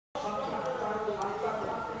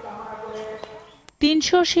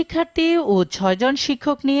300 শিক্ষার্থী ও 6 জন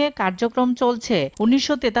শিক্ষক নিয়ে কার্যক্রম চলছে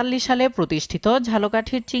 1943 সালে প্রতিষ্ঠিত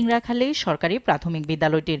ঝালকাঠির চিংড়াখালী সরকারি প্রাথমিক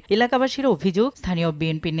বিদ্যালয়টির। এলাকাবাসীর অভিযোগ, স্থানীয়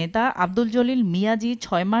বিএনপি নেতা আব্দুল জলিল মিয়াজি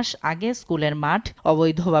 6 মাস আগে স্কুলের মাঠ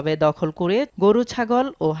অবৈধভাবে দখল করে গরু, ছাগল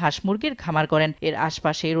ও হাঁস মুরগির খামার করেন। এর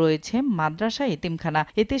আশপাশেই রয়েছে মাদ্রাসা, এতিমখানা।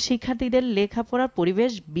 এতে শিক্ষার্থীদের লেখাপড়ার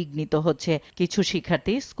পরিবেশ বিঘ্নিত হচ্ছে। কিছু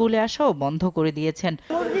শিক্ষার্থী স্কুলে আসাও বন্ধ করে দিয়েছেন।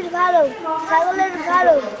 মুরগির ভালো, ছাগলের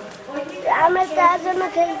ভালো, আমরা তার জন্য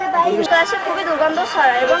খেলতে পারি। ক্লাসে খুবই দুর্গন্ধ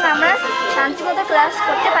ছড়ায় এবং আমরা শান্তিমতো ক্লাস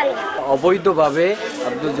করতে পারি না। অবৈধভাবে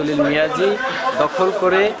আব্দুল জলিল মিয়াজি দখল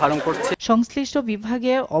করে ফার্ম করছে। সংশ্লিষ্ট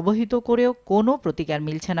বিভাগে অবহিত করেও কোনো প্রতিকার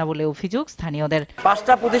মিলছে না বলে অভিযোগ স্থানীয়দের।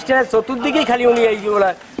 5টা প্রতিষ্ঠানের চতুর্দিকেই খালি উনি এইগুলা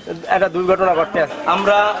একটা দুর্ঘটনা ঘটতে আছে।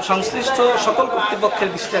 আমরা সংশ্লিষ্ট সকল কর্তৃপক্ষের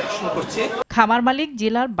দৃষ্টি আকর্ষণ করছি। খামার মালিক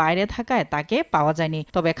জেলার বাইরে থাকায় তাকে পাওয়া যায়নি।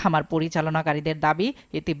 তবে খামার পরিচালনাকারীদের দাবি,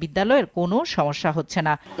 এতে বিদ্যালয়ের কোনো সমস্যা হচ্ছে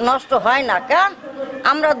না। নষ্ট হয় না, কারণ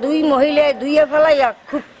আমরা দুই মহিলা দুইয়ে ফেলাইয়া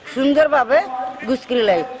খুব সুন্দরভাবে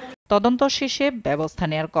গুছকিলাই। তদন্ত শেষে ব্যবস্থা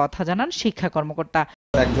নেওয়ার কথা জানান শিক্ষা কর্মকর্তা।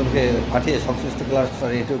 একজনকে পাঠিয়ে সংশ্লিষ্ট ক্লাস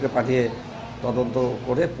রেডিওকে পাঠিয়ে তদন্ত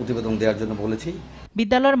করে প্রতিবেদন দেওয়ার জন্য বলেছি।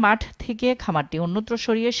 বিদ্যালয়ের মাঠ থেকে খামারটি অন্যত্র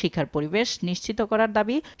সরিয়ে শিক্ষার পরিবেশ নিশ্চিত করার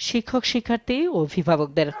দাবি শিক্ষক, শিক্ষার্থী ও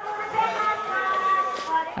অভিভাবকদের।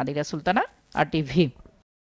 নাদিরা সুলতানা, RTV।